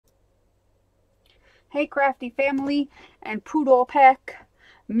Hey crafty family and Poodle Peck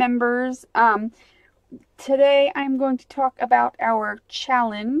members. Today I'm going to talk about our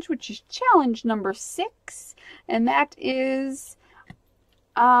challenge, which is challenge number 6, and that is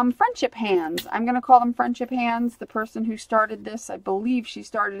friendship hands. I'm going to call them friendship hands. The person who started this, I believe she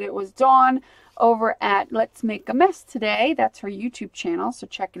started it, was Dawn over at Let's Make a Mess Today. That's her YouTube channel, so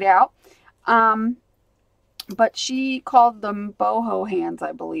check it out. But she called them boho hands,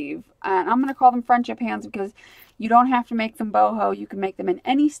 I believe. And I'm going to call them friendship hands because you don't have to make them boho. You can make them in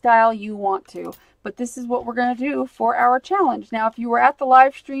any style you want to. But this is what we're going to do for our challenge. Now, if you were at the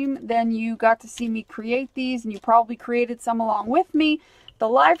live stream, then you got to see me create these, and you probably created some along with me. The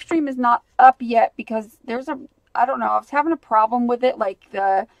live stream is not up yet because I don't know, I was having a problem with it. Like,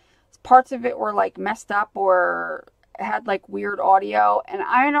 the parts of it were, like, messed up or had, like, weird audio. And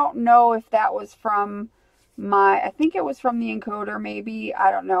I don't know if that was from I think it was from the encoder, maybe. I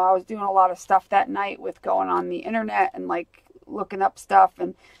don't know. I was doing a lot of stuff that night with going on the internet and like looking up stuff,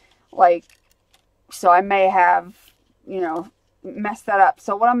 and like, so I may have, messed that up.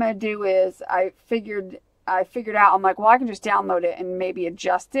 So what I'm going to do is I figured out, I'm like, well, I can just download it and maybe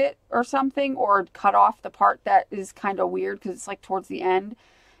adjust it or something, or cut off the part that is kind of weird because it's like towards the end.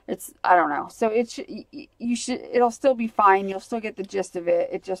 I don't know. So it'll still be fine. You'll still get the gist of it.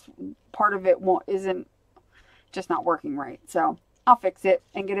 It just, part of it isn't just not working right. So I'll fix it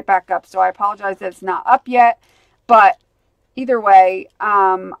and get it back up. So I apologize that it's not up yet, but either way,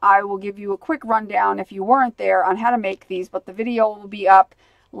 I will give you a quick rundown if you weren't there on how to make these, but the video will be up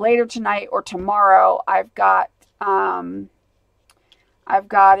later tonight or tomorrow. I've got a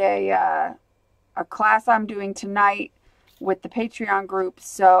class I'm doing tonight with the Patreon group,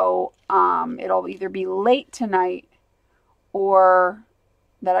 so it'll either be late tonight or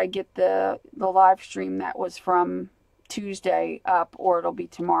that I get the live stream that was from Tuesday up, or it'll be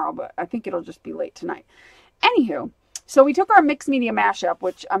tomorrow, but I think it'll just be late tonight. Anywho, so we took our mixed media mashup,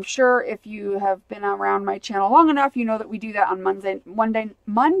 which I'm sure if you have been around my channel long enough, you know that we do that on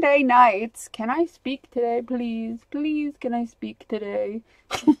Monday nights. Can I speak today, please? Please, can I speak today?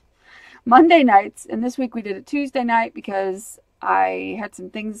 Monday nights, and this week we did it Tuesday night because I had some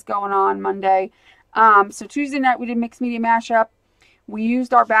things going on Monday. So Tuesday night we did mixed media mashup. We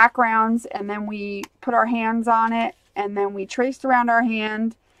used our backgrounds, and then we put our hands on it, and then we traced around our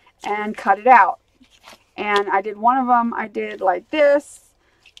hand and cut it out. And I did one of them, I did like this,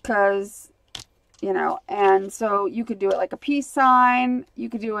 because, and so you could do it like a peace sign. You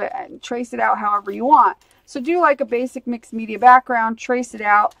could do it and trace it out however you want. So do like a basic mixed media background, trace it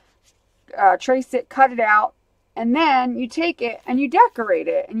out, trace it, cut it out, and then you take it and you decorate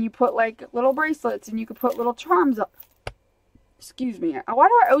it, and you put like little bracelets, and you could put little charms up. Excuse me. Why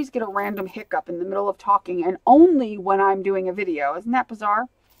do I always get a random hiccup in the middle of talking, and only when I'm doing a video? Isn't that bizarre?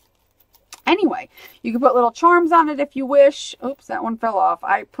 Anyway, you can put little charms on it if you wish. Oops, that one fell off.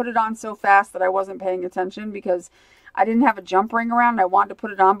 I put it on so fast that I wasn't paying attention because I didn't have a jump ring around. I wanted to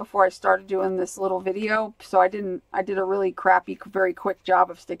put it on before I started doing this little video, so I did a really crappy, very quick job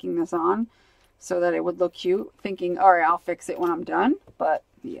of sticking this on so that it would look cute, thinking, all right, I'll fix it when I'm done. But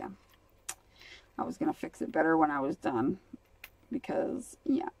yeah, I was going to fix it better when I was done. Because,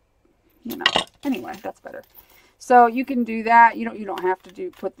 yeah, anyway, that's better. So you can do that. You don't have to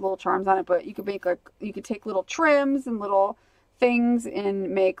put little charms on it, but you could make you could take little trims and little things and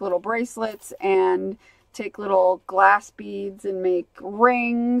make little bracelets, and take little glass beads and make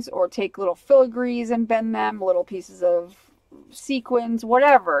rings, or take little filigrees and bend them, little pieces of sequins,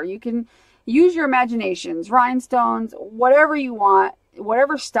 whatever. You can use your imaginations, rhinestones, whatever you want,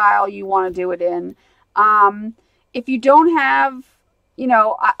 whatever style you want to do it in. If you don't have,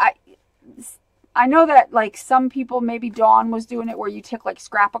 I know that like some people, maybe Dawn was doing it where you took like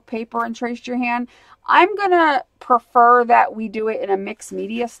scrapbook paper and traced your hand. I'm going to prefer that we do it in a mixed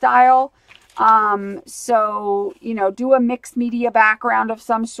media style. So, do a mixed media background of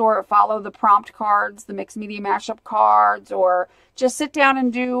some sort, follow the prompt cards, the mixed media mashup cards, or just sit down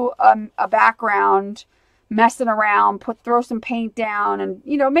and do a background, messing around, throw some paint down, and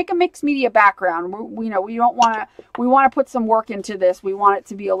make a mixed media background. We want to put some work into this. We want it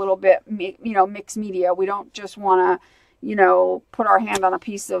to be a little bit mixed media. We don't just want to put our hand on a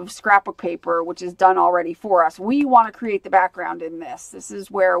piece of scrapbook paper, which is done already for us. We want to create the background in this. This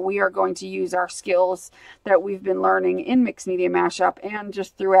is where we are going to use our skills that we've been learning in mixed media mashup, and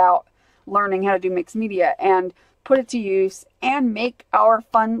just throughout learning how to do mixed media, and put it to use and make our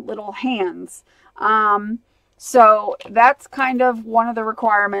fun little hands. So that's kind of one of the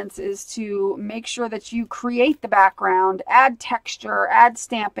requirements, is to make sure that you create the background, add texture, add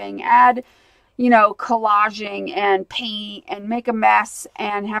stamping, add, collaging and paint, and make a mess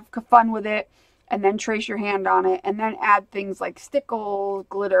and have fun with it. and then trace your hand on it, and then add things like stickles,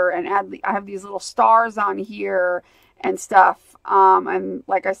 glitter, and I have these little stars on here and stuff. And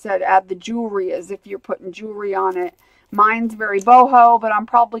like I said, add the jewelry as if you're putting jewelry on it. Mine's very boho, but I'm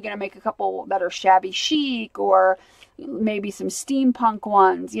probably going to make a couple that are shabby chic, or maybe some steampunk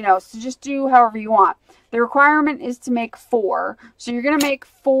ones, you know, so just do however you want. The requirement is to make 4. So you're going to make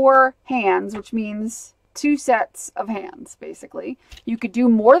 4 hands, which means 2 sets of hands, basically. You could do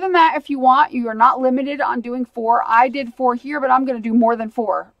more than that if you want. You are not limited on doing 4. I did 4 here, but I'm going to do more than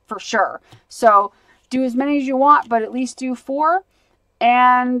 4 for sure. So do as many as you want, but at least do 4.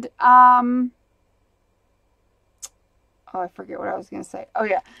 And, oh, I forget what I was going to say. Oh,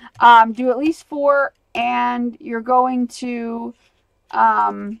 yeah. Do at least 4, and you're going to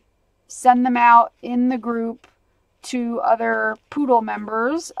send them out in the group to other Poodle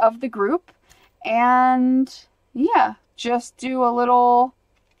members of the group. And, yeah, just do a little,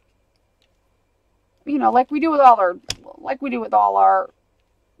 you know, like we do with all our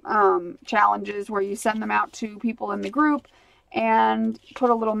challenges, where you send them out to people in the group and put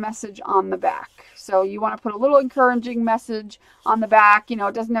a little message on the back. So you want to put a little encouraging message on the back. You know,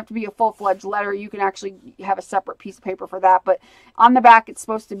 it doesn't have to be a full-fledged letter. You can actually have a separate piece of paper for that. But on the back, it's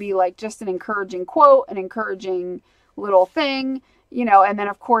supposed to be like just an encouraging quote, an encouraging little thing, you know, and then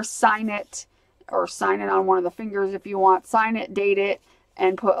of course sign it, or sign it on one of the fingers if you want. Sign it, date it,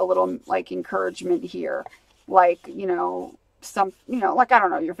 and put a little like encouragement here. Like, you know, some, you know, like, I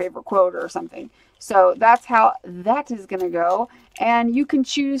don't know, your favorite quote or something. So that's how that is going to go. And you can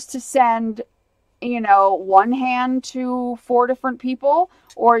choose to send, you know, 1 hand to 4 different people,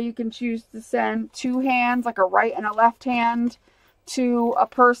 or you can choose to send 2 hands, like a right and a left hand, to a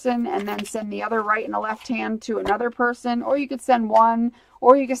person, and then send the other right and a left hand to another person. Or you could send 1,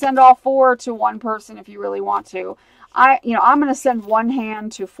 or you could send all 4 to 1 person if you really want to. I'm going to send 1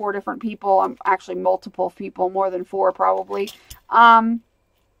 hand to 4 different people. I'm actually multiple people, more than 4 probably.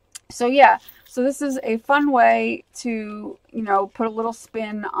 So yeah, so this is a fun way to, you know, put a little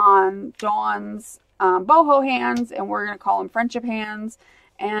spin on Dawn's boho hands, and we're going to call them friendship hands.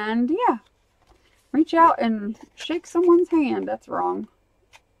 And yeah, reach out and shake someone's hand. That's wrong.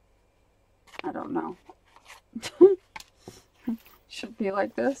 I don't know. Should be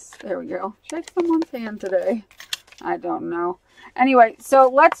like this. There we go. Shake someone's hand today. I don't know. Anyway, so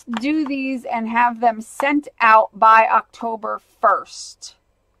let's do these and have them sent out by October 1st.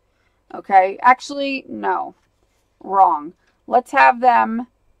 Okay, actually, no, wrong. Let's have them,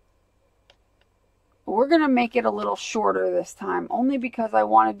 we're going to make it a little shorter this time, only because I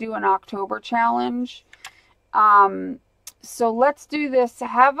want to do an October challenge. So let's do this,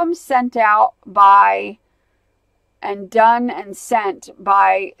 have them sent out by, and done and sent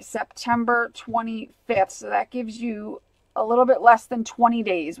by September 25th. So that gives you a little bit less than 20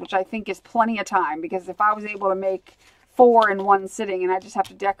 days, which I think is plenty of time, because if I was able to make 4 in one sitting and I just have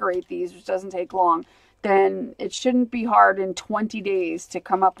to decorate these, which doesn't take long, then it shouldn't be hard in 20 days to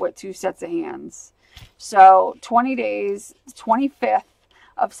come up with 2 sets of hands. So 20 days, 25th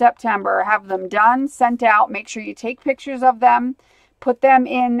of September, have them done, sent out. Make sure you take pictures of them, put them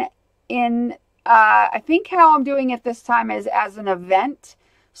in I think how I'm doing it this time is as an event.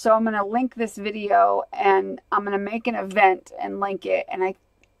 So I'm going to link this video, and I'm going to make an event and link it. And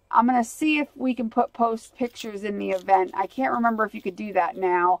I'm going to see if we can post pictures in the event. I can't remember if you could do that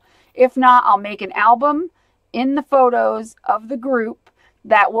now. If not, I'll make an album in the photos of the group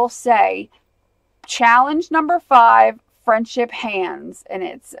that will say challenge number 5, friendship hands. And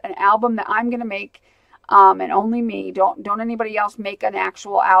it's an album that I'm going to make, and only me. Don't anybody else make an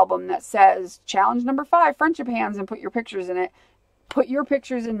actual album that says challenge number 5, friendship hands, and put your pictures in it. Put your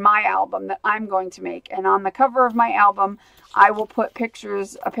pictures in my album that I'm going to make, and on the cover of my album I will put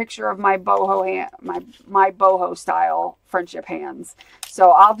a picture of my boho hand, my boho style friendship hands.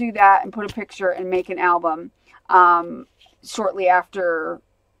 So I'll do that and put a picture and make an album shortly after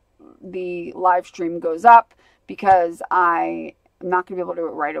the live stream goes up, because I am not going to be able to do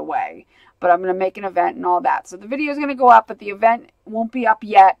it right away, but I'm going to make an event and all that. So the video is going to go up, but the event won't be up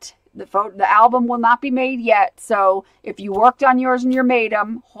yet. The album will not be made yet. So if you worked on yours and you made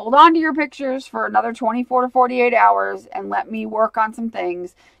them, hold on to your pictures for another 24 to 48 hours and let me work on some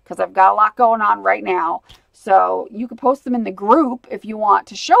things, because I've got a lot going on right now. So you can post them in the group if you want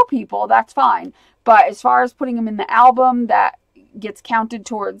to show people, that's fine. But as far as putting them in the album that gets counted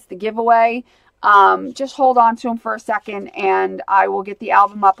towards the giveaway, just hold on to them for a second, and I will get the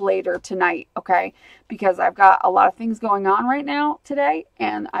album up later tonight, okay? Because I've got a lot of things going on right now today,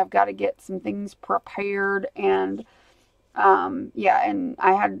 and I've got to get some things prepared, and yeah, and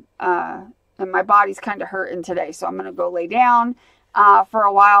I had and my body's kind of hurting today, so I'm going to go lay down. for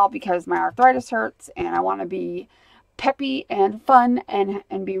a while because my arthritis hurts and I want to be peppy and fun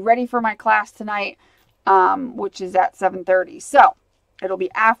and be ready for my class tonight, which is at 7:30. So it'll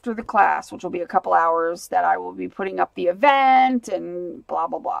be after the class, which will be a couple hours, that I will be putting up the event and blah,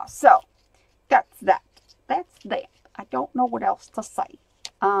 blah, blah. So that's that. That's that. I don't know what else to say.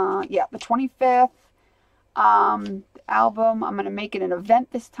 Yeah, the 25th album, I'm going to make it an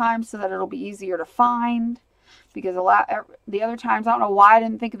event this time so that it'll be easier to find. Because the other times, I don't know why I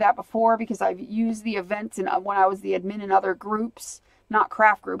didn't think of that before, because I've used the events when I was the admin in other groups, not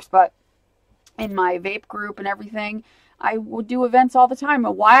craft groups, but in my vape group and everything. I would do events all the time.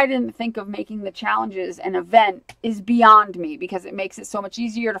 And why I didn't think of making the challenges an event is beyond me, because it makes it so much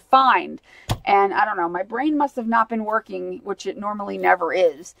easier to find. And I don't know, my brain must have not been working, which it normally never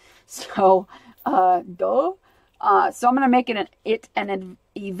is. So, duh. So I'm going to make it an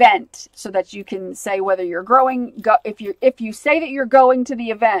event so that you can say whether you're if you say that you're going to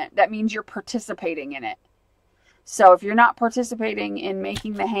the event, that means you're participating in it. So if you're not participating in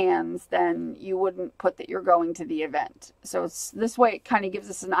making the hands, then you wouldn't put that you're going to the event. So this way it kind of gives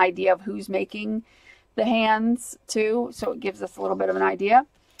us an idea of who's making the hands too. So it gives us a little bit of an idea.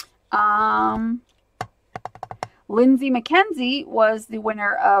 Lindsay McKenzie was the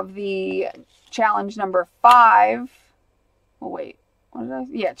winner of the challenge number 5. Oh, wait. What did I say?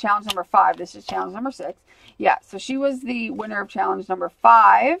 Yeah, challenge number 5. This is challenge number 6. Yeah, so she was the winner of challenge number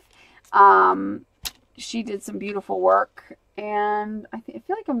 5. She did some beautiful work. And I feel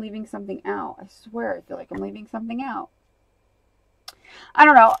like I'm leaving something out. I swear I feel like I'm leaving something out. I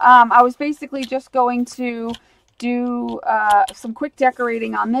don't know. I was basically just going to do some quick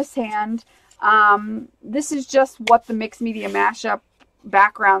decorating on this hand. This is just what the mixed media mashup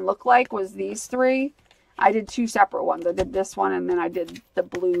background looked like, was these 3. I did 2 separate ones. I did this one and then I did the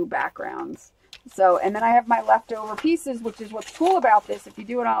blue backgrounds. So, and then I have my leftover pieces, which is what's cool about this. If you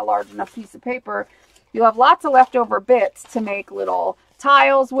do it on a large enough piece of paper, you'll have lots of leftover bits to make little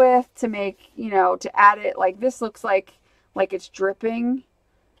tiles with, to make, to add it. Like this looks like it's dripping.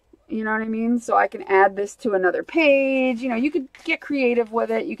 You know what I mean? So I can add this to another page. You could get creative with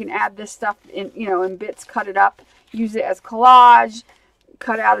it. You can add this stuff in, in bits, cut it up, use it as collage,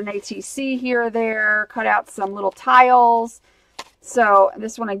 cut out an ATC here or there, cut out some little tiles. So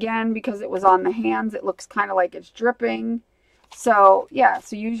this one, again, because it was on the hands, it looks kind of like it's dripping. So yeah,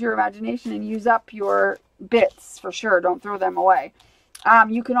 so use your imagination and use up your bits for sure. Don't throw them away.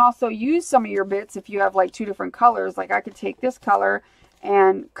 You can also use some of your bits if you have like 2 different colors. Like I could take this color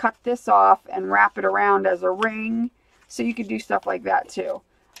and cut this off and wrap it around as a ring. So you could do stuff like that too.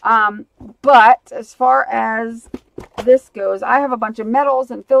 But as far as this goes, I have a bunch of metals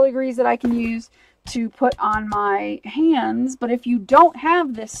and filigrees that I can use to put on my hands. But if you don't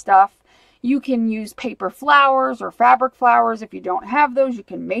have this stuff, you can use paper flowers or fabric flowers. If you don't have those, you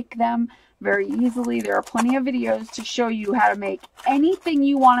can make them very easily. There are plenty of videos to show you how to make anything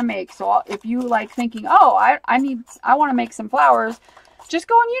you want to make. So if you like thinking, oh, I want to make some flowers, just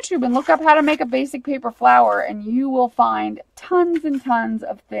go on YouTube and look up how to make a basic paper flower, and you will find tons and tons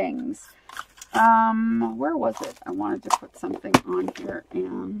of things. Where was it? I wanted to put something on here,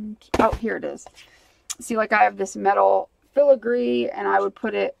 and oh, here it is. See, like I have this metal filigree, and I would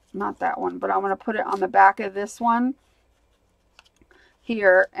put it, not that one, but I'm going to put it on the back of this one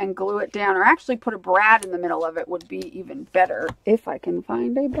here and glue it down, or actually put a brad in the middle of it would be even better, if I can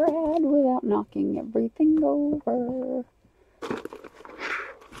find a brad without knocking everything over.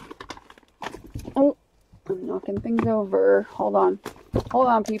 Oh, I'm knocking things over. Hold on. Hold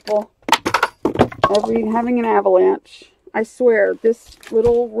on, people. Having an avalanche. I swear, this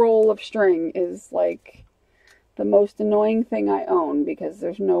little roll of string is like the most annoying thing I own because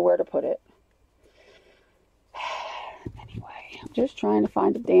there's nowhere to put it. Anyway, I'm just trying to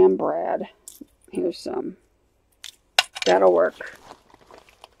find a damn brad. Here's some. That'll work.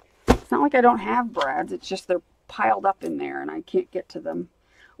 It's not like I don't have brads. It's just they're piled up in there and I can't get to them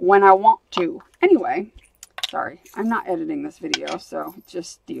when I want to. Anyway, sorry, I'm not editing this video, so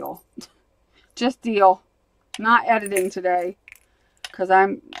just deal. Just deal. Not editing today because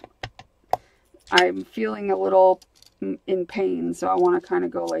I'm feeling a little in pain, so I want to kind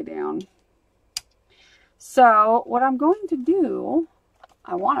of go lay down. So what I'm going to do,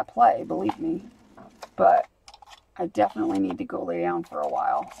 I want to play, believe me, but I definitely need to go lay down for a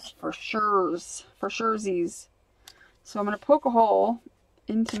while, for surezies. So I'm going to poke a hole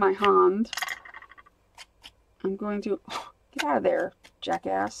into my hand. I'm going to, get out of there,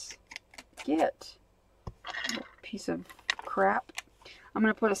 jackass. Get. Piece of crap. I'm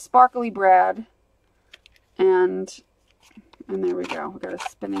going to put a sparkly brad, and there we go. We got a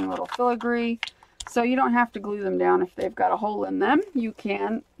spinning little filigree. So you don't have to glue them down if they've got a hole in them. You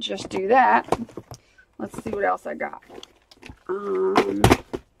can just do that. Let's see what else I got. You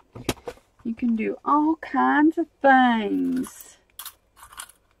can do all kinds of things.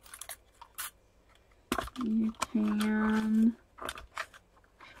 You can...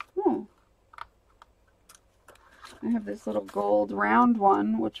 Oh. I have this little gold round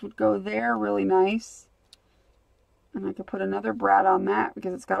one, which would go there really nice. And I could put another brad on that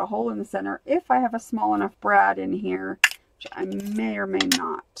because it's got a hole in the center. If I have a small enough brad in here, which I may or may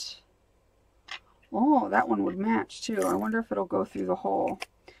not. Oh, that one would match too. I wonder if it'll go through the hole.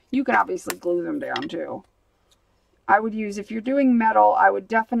 You can obviously glue them down too. I would use, if you're doing metal, I would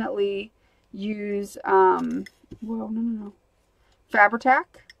definitely use, Fabri-Tac.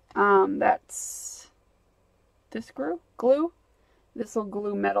 That's this glue. This will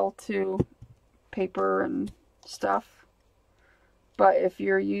glue metal to paper and stuff. But if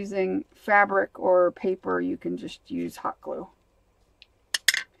you're using fabric or paper, you can just use hot glue.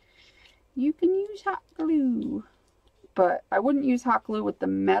 You can use hot glue. But I wouldn't use hot glue with the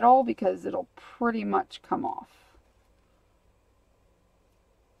metal because it'll pretty much come off.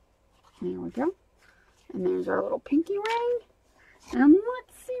 There we go. And there's our little pinky ring. And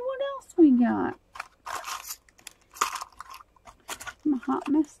let's see what else we got. I'm a hot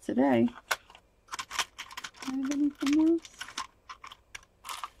mess today. Do I have anything else?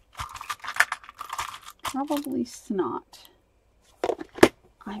 Probably snot.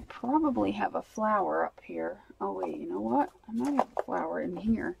 I probably have a flower up here. Oh wait, you know what? I might have a flower in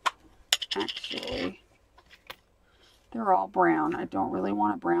here. Actually, they're all brown. I don't really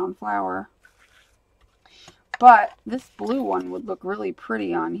want a brown flower. But this blue one would look really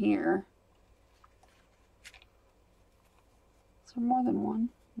pretty on here. Is there more than one?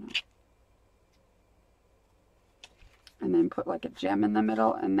 No. And then put like a gem in the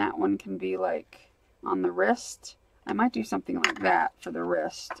middle, and that one can be like on the wrist. I might do something like that for the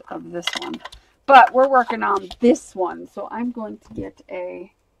wrist of this one. But we're working on this one, so I'm going to get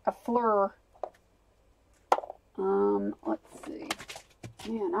a fleur. Let's see.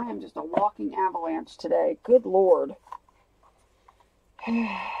 Man, I am just a walking avalanche today. Good Lord.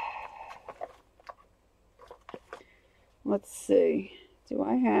 Let's see. Do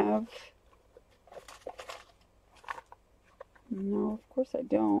I have... No, of course I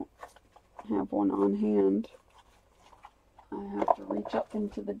don't have one on hand. I have to reach up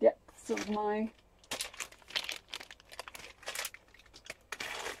into the depths of my...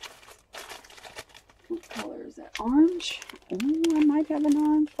 What color is that? Orange? Oh, I might have an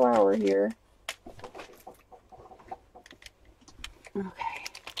orange flower here. Okay.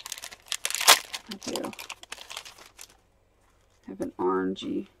 I do. I have an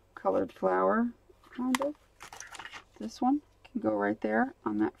orangey colored flower, kind of. This one can go right there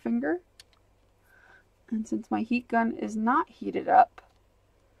on that finger. And since my heat gun is not heated up,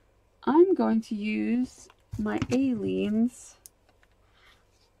 I'm going to use my Aleen's.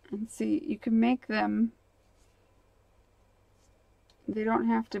 And see, you can make them, they don't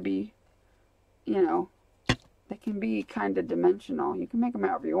have to be, you know, they can be kind of dimensional. You can make them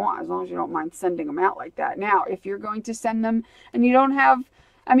however you want, as long as you don't mind sending them out like that. Now, if you're going to send them and you don't have,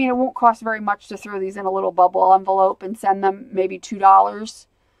 I mean, it won't cost very much to throw these in a little bubble envelope and send them, maybe $2.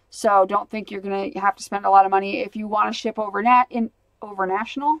 So don't think you're going to have to spend a lot of money. If you want to ship over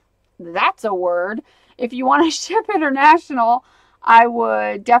national, that's a word. If you want to ship international, I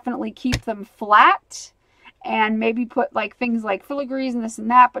would definitely keep them flat and maybe put like things like filigrees and this and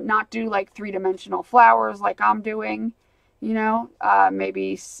that, but not do like three-dimensional flowers like I'm doing, you know,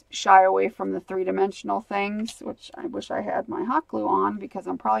 maybe shy away from the three-dimensional things, which I wish I had my hot glue on because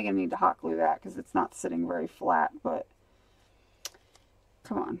I'm probably going to need to hot glue that because it's not sitting very flat, but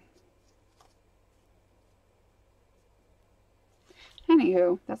come on.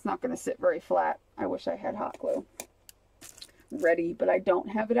 Anywho, that's not going to sit very flat. I wish I had hot glue ready, but I don't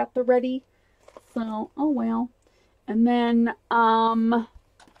have it at the ready. So, oh well. And then,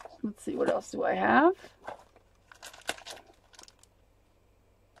 let's see, what else do I have?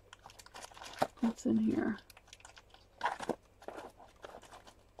 What's in here?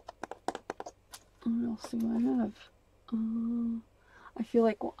 What else do I have? I feel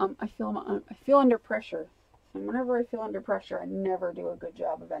like I feel under pressure, and whenever I feel under pressure, I never do a good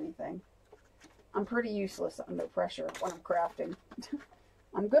job of anything. I'm pretty useless under pressure when I'm crafting.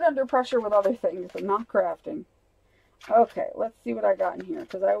 I'm good under pressure with other things, but not crafting. Okay, let's see what I got in here,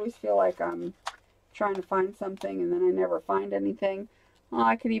 because I always feel like I'm trying to find something and then I never find anything. Oh,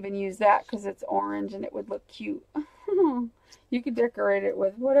 I could even use that because it's orange and it would look cute. You could decorate it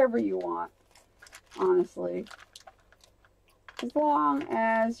with whatever you want, honestly. As long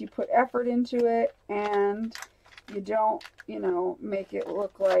as you put effort into it and you don't, make it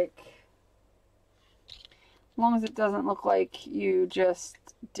look like, as long as it doesn't look like you just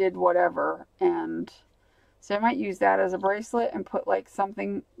did whatever. And so I might use that as a bracelet and put like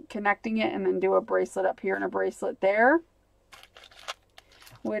something connecting it and then do a bracelet up here and a bracelet there.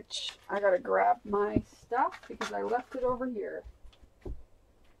 Which I gotta grab my stuff because I left it over here.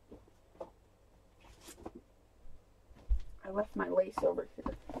 I left my lace over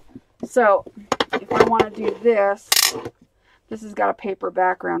here. So if I want to do this, this has got a paper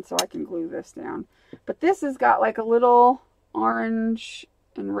background so I can glue this down. But this has got like a little orange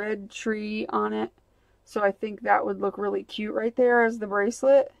and red tree on it. So I think that would look really cute right there as the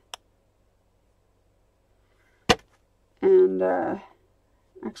bracelet. And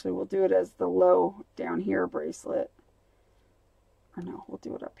actually we'll do it as the low down here bracelet. Or no, we'll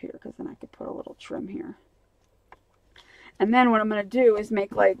do it up here because then I could put a little trim here. And then what I'm going to do is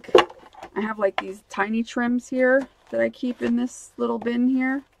make like, I have like these tiny trims here that I keep in this little bin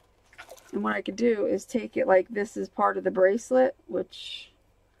here. And what I could do is take it like this is part of the bracelet, which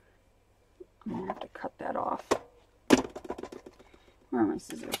I'm going to have to cut that off. Where are my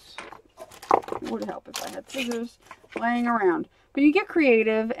scissors? It would help if I had scissors laying around. But you get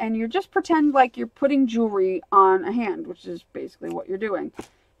creative and you just pretend like you're putting jewelry on a hand, which is basically what you're doing.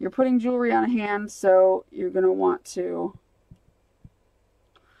 You're putting jewelry on a hand, so you're going to want to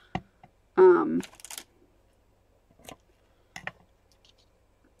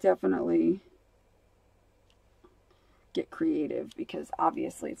definitely get creative because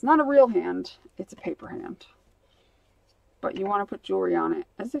obviously it's not a real hand, it's a paper hand. But you want to put jewelry on it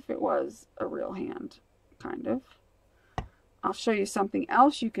as if it was a real hand, kind of. I'll show you something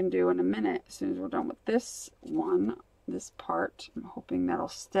else you can do in a minute as soon as we're done with this one, this part. I'm hoping that'll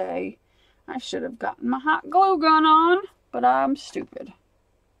stay. I should have gotten my hot glue gun on, but I'm stupid.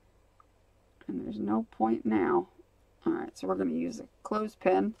 And there's no point now. Alright, so we're going to use a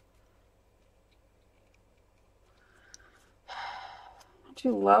clothespin. Don't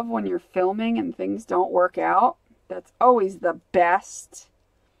you love when you're filming and things don't work out? That's always the best.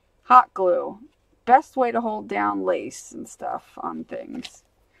 Hot glue. Best way to hold down lace and stuff on things.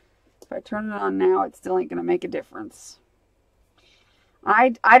 If I turn it on now, it still ain't going to make a difference.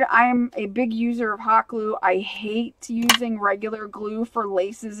 I'm a big user of hot glue. I hate using regular glue for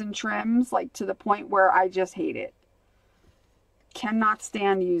laces and trims, like to the point where I just hate it. Cannot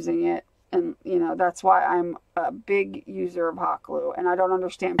stand using it. And, that's why I'm a big user of hot glue. And I don't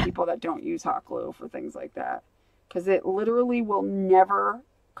understand people that don't use hot glue for things like that. Because it literally will never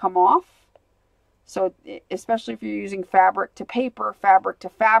come off. So, especially if you're using fabric to paper, fabric to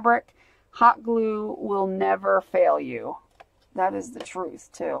fabric, hot glue will never fail you. That is the truth,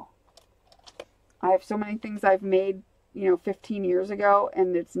 too. I have so many things I've made, 15 years ago,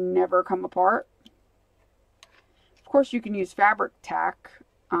 and it's never come apart. Of course, you can use fabric tack,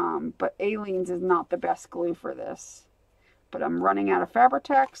 but Aleene's is not the best glue for this. But I'm running out of fabric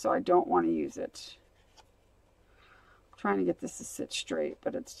tack, so I don't want to use it. I'm trying to get this to sit straight,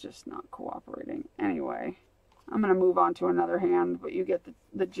 but it's just not cooperating. Anyway, I'm going to move on to another hand, but you get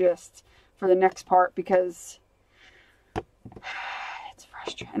the gist for the next part because it's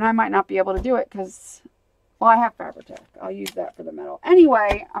frustrating. And I might not be able to do it because, well, I have fabric tack. I'll use that for the metal.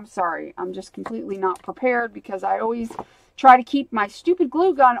 Anyway, I'm sorry. I'm just completely not prepared because I always try to keep my stupid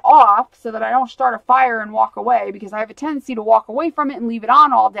glue gun off so that I don't start a fire and walk away because I have a tendency to walk away from it and leave it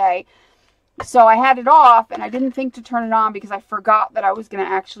on all day. So I had it off and I didn't think to turn it on because I forgot that I was going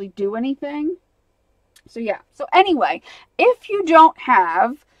to actually do anything. So yeah. So anyway, if you don't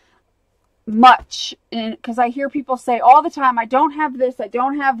have much, because I hear people say all the time, I don't have this, I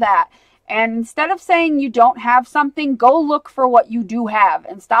don't have that. And instead of saying you don't have something, go look for what you do have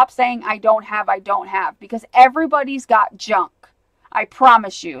and stop saying I don't have, because everybody's got junk. I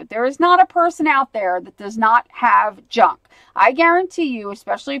promise you, there is not a person out there that does not have junk. I guarantee you,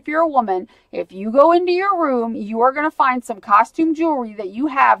 especially if you're a woman, if you go into your room, you are going to find some costume jewelry that you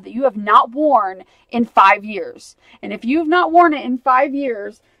have not worn in 5 years. And if you have not worn it in 5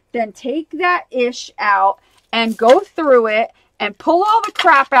 years, then take that ish out and go through it and pull all the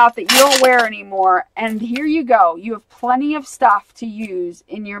crap out that you don't wear anymore. And here you go. You have plenty of stuff to use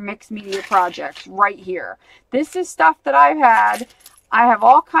in your mixed media projects right here. This is stuff that I've had. I have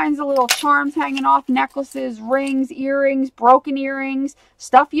all kinds of little charms hanging off, necklaces, rings, earrings, broken earrings,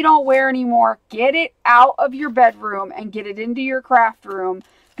 stuff you don't wear anymore. Get it out of your bedroom and get it into your craft room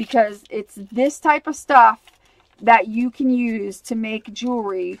because it's this type of stuff that you can use to make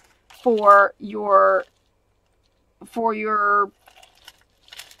jewelry for your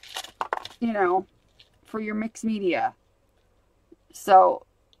mixed media. So,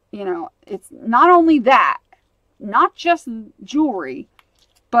 you know, it's not only that, not just jewelry,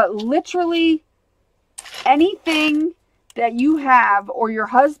 but literally anything that you have or your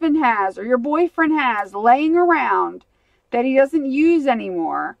husband has or your boyfriend has laying around that he doesn't use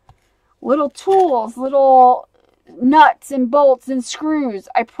anymore. Little tools, little nuts and bolts and screws.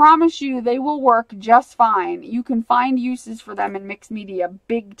 I promise you they will work just fine. You can find uses for them in mixed media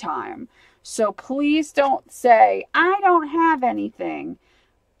big time. So please don't say, I don't have anything.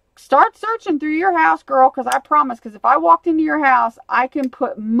 Start searching through your house, girl, because I promise, because if I walked into your house, I can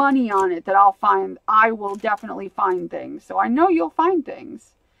put money on it that I will definitely find things. So I know you'll find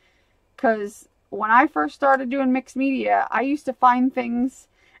things. Because when I first started doing mixed media, I used to find things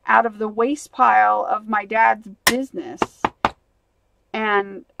out of the waste pile of my dad's business.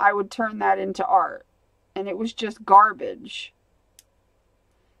 And I would turn that into art. And it was just garbage.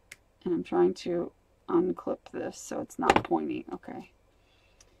 And I'm trying to unclip this so it's not pointy. Okay.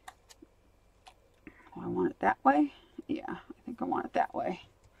 I want it that way. Yeah, I think I want it that way.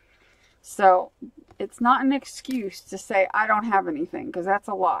 So it's not an excuse to say I don't have anything, because that's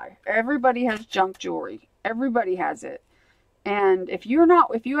a lie. Everybody has junk jewelry. Everybody has it. And if you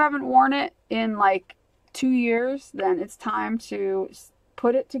haven't worn it in like 2 years, then it's time to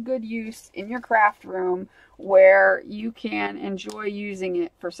put it to good use in your craft room where you can enjoy using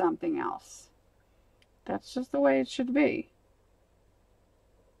it for something else. That's just the way it should be.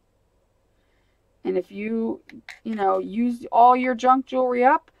 And if you use all your junk jewelry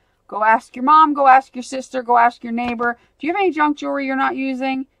up, go ask your mom, go ask your sister, go ask your neighbor, do you have any junk jewelry you're not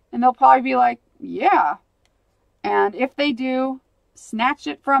using? And they'll probably be like, yeah. And if they do, snatch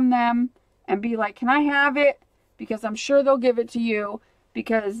it from them and be like, can I have it? Because I'm sure they'll give it to you.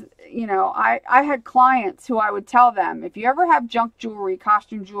 Because, you know, I had clients who I would tell them, if you ever have junk jewelry,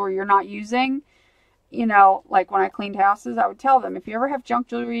 costume jewelry you're not using, you know, like when I cleaned houses, I would tell them, if you ever have junk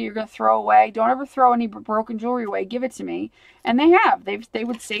jewelry you're going to throw away, don't ever throw any broken jewelry away, give it to me. And they have. They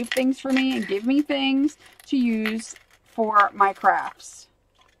would save things for me and give me things to use for my crafts.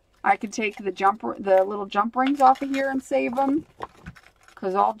 I could take the little jump rings off of here and save them.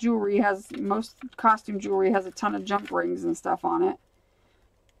 Because most costume jewelry has a ton of jump rings and stuff on it.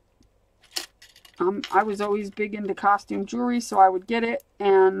 I was always big into costume jewelry, so I would get it,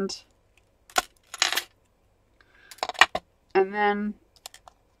 and then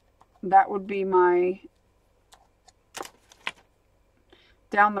that would be my,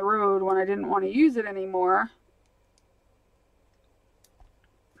 down the road when I didn't want to use it anymore.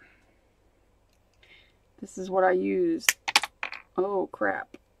 This is what I used. Oh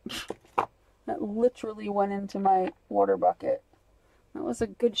crap. That literally went into my water bucket. That was a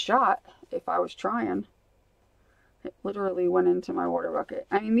good shot if I was trying. It literally went into my water bucket.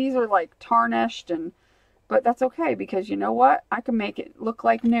 I mean, these are like tarnished, but that's okay, because you know what? I can make it look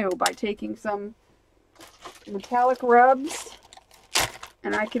like new by taking some metallic rubs,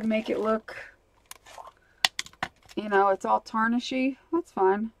 and I can make it look, you know, it's all tarnishy. That's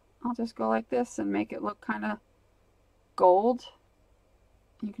fine. I'll just go like this and make it look kind of gold.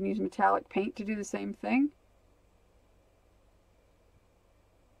 You can use metallic paint to do the same thing.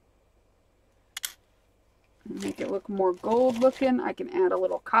 Make it look more gold looking. I can add a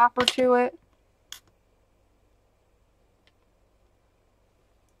little copper to it.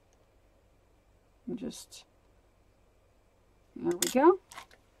 And just, there we go.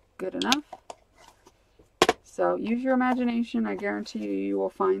 Good enough. So use your imagination. I guarantee you will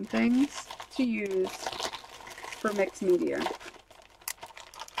find things to use for mixed media.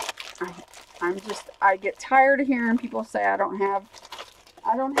 I get tired of hearing people say I don't have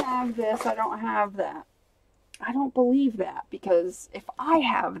this, I don't have that. I don't believe that, because if I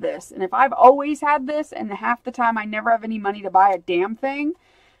have this, and if I've always had this, and half the time I never have any money to buy a damn thing,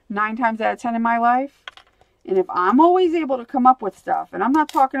 9 times out of 10 in my life, and if I'm always able to come up with stuff, and I'm not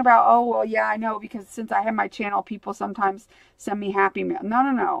talking about, oh, well, yeah, I know, because since I have my channel, people sometimes send me Happy Mail. No,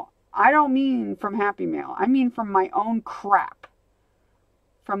 no, no. I don't mean from Happy Mail. I mean from my own crap.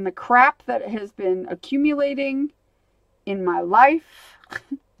 From the crap that has been accumulating in my life.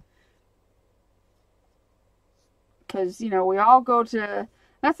 Because, you know, we all go to,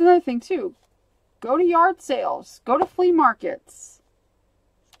 that's another thing too. Go to yard sales. Go to flea markets.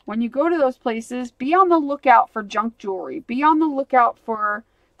 When you go to those places, be on the lookout for junk jewelry. Be on the lookout for,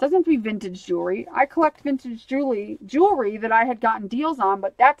 it doesn't have to be vintage jewelry. I collect vintage jewelry that I had gotten deals on,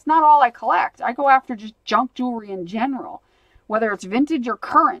 but that's not all I collect. I go after just junk jewelry in general. Whether it's vintage or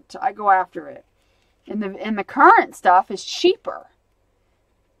current, I go after it. And the current stuff is cheaper.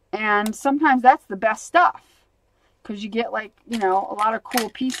 And sometimes that's the best stuff. Because you get, like, you know, a lot of cool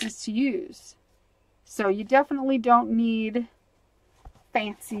pieces to use. So you definitely don't need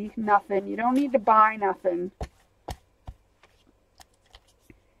fancy nothing. You don't need to buy nothing.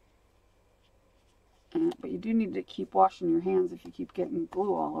 But you do need to keep washing your hands if you keep getting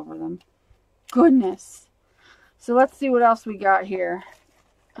glue all over them. Goodness. So let's see what else we got here.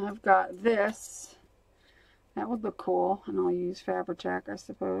 I've got this. That would look cool. And I'll use Fabri-Tac, I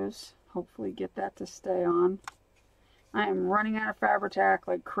suppose. Hopefully get that to stay on. I am running out of Fabri-Tac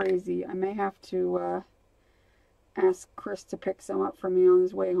like crazy. I may have to ask Chris to pick some up for me on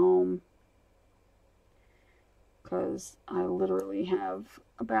his way home. Because I literally have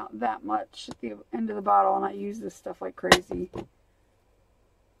about that much at the end of the bottle, and I use this stuff like crazy.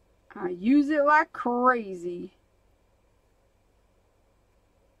 I use it like crazy.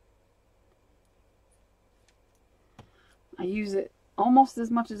 I use it almost as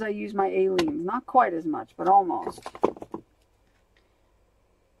much as I use my Aleenes. Not quite as much, but almost.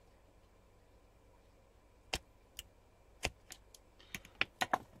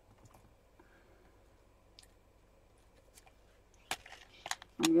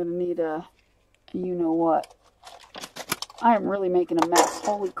 I'm going to need a you-know-what. I am really making a mess.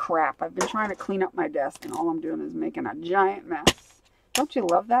 Holy crap. I've been trying to clean up my desk, and all I'm doing is making a giant mess. Don't you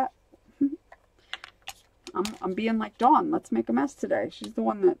love that? I'm being like Dawn. Let's make a mess today. She's the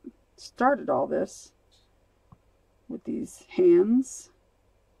one that started all this with these hands.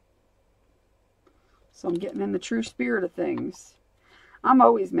 So I'm getting in the true spirit of things. I'm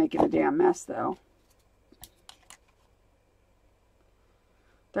always making a damn mess, though.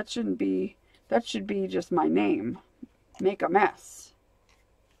 That should be just my name. Make a mess.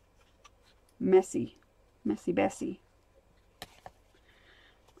 Messy. Messy Bessie.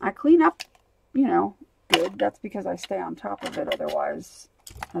 I clean up, you know, good. That's because I stay on top of it. Otherwise,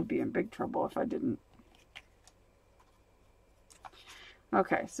 I'd be in big trouble if I didn't.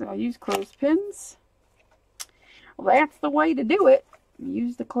 Okay, so I use clothespins. Well, that's the way to do it.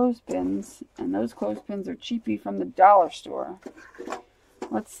 Use the clothespins. And those clothespins are cheapy from the dollar store.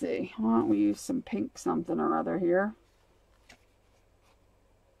 Let's see. Why don't we use some pink something or other here?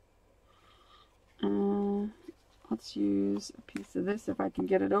 Let's use a piece of this if I can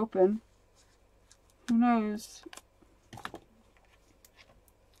get it open. Who knows?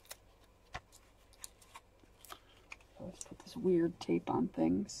 Let's put this weird tape on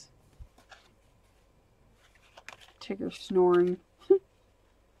things. Tigger snoring.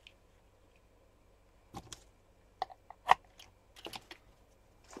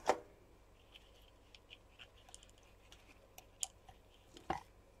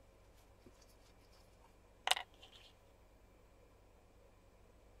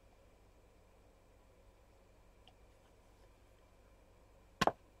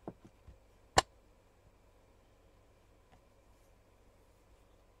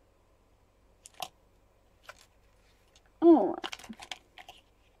 All right.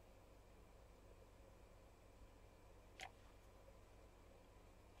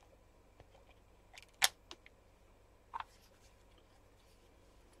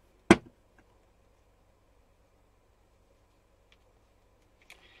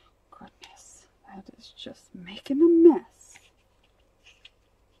 Goodness, that is just making a mess.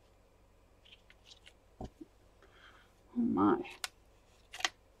 Oh my.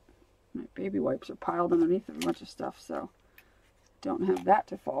 My baby wipes are piled underneath a bunch of stuff, so don't have that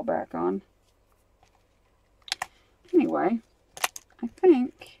to fall back on. Anyway, I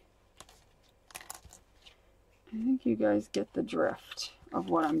think you guys get the drift of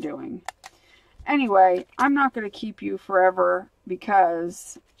what I'm doing. Anyway, I'm not going to keep you forever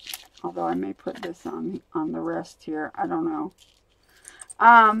because, although I may put this on the wrist here, I don't know.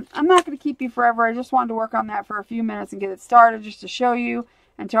 I'm not going to keep you forever. I just wanted to work on that for a few minutes and get it started just to show you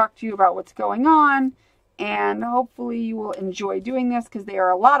and talk to you about what's going on. And hopefully you will enjoy doing this because they are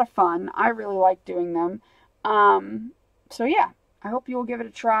a lot of fun. I really like doing them. So yeah, I hope you will give it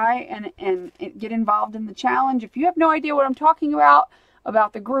a try and get involved in the challenge. If you have no idea what I'm talking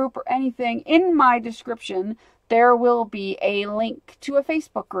about the group or anything, in my description, there will be a link to a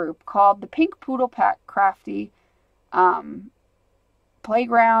Facebook group called the Pink Poodle Pack Crafty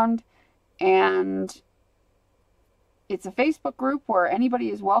Playground. And it's a Facebook group where anybody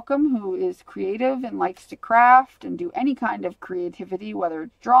is welcome who is creative and likes to craft and do any kind of creativity, whether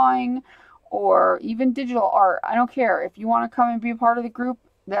it's drawing or even digital art. I don't care. If you want to come and be a part of the group,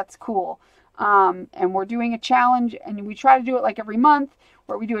 that's cool. And we're doing a challenge, and we try to do it like every month,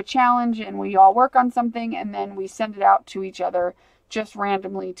 where we do a challenge and we all work on something and then we send it out to each other just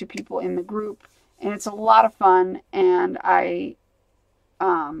randomly to people in the group. And it's a lot of fun, and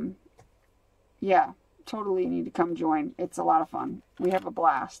yeah, totally need to come join. It's a lot of fun. We have a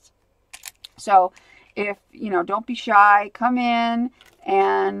blast. So if, don't be shy. Come in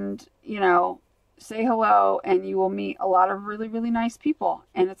and, say hello, and you will meet a lot of really, really nice people,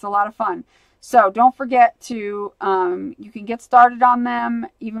 and it's a lot of fun. So don't forget to, you can get started on them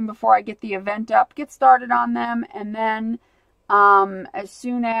even before I get the event up. Get started on them, and then as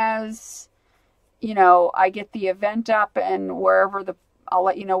soon as, I get the event up and I'll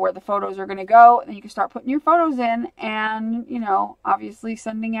let you know where the photos are going to go, and then you can start putting your photos in and, obviously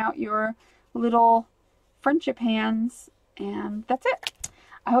sending out your little friendship hands, and that's it.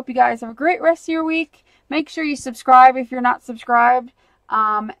 I hope you guys have a great rest of your week. Make sure you subscribe if you're not subscribed,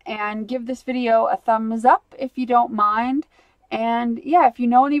 and give this video a thumbs up if you don't mind. And yeah, if you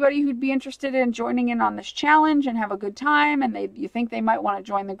know anybody who'd be interested in joining in on this challenge and have a good time, and you think they might want to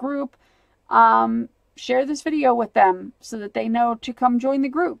join the group, share this video with them so that they know to come join the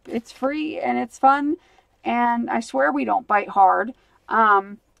group. It's free and it's fun, and I swear we don't bite hard.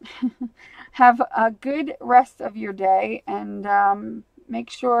 Have a good rest of your day, and make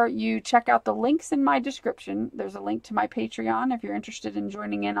sure you check out the links in my description. There's a link to my Patreon if you're interested in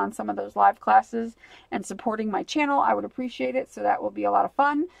joining in on some of those live classes and supporting my channel. I would appreciate it, so that will be a lot of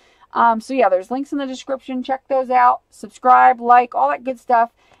fun. So yeah, there's links in the description. Check those out. Subscribe, like, all that good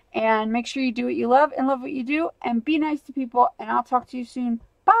stuff. And make sure you do what you love and love what you do, and be nice to people. And I'll talk to you soon.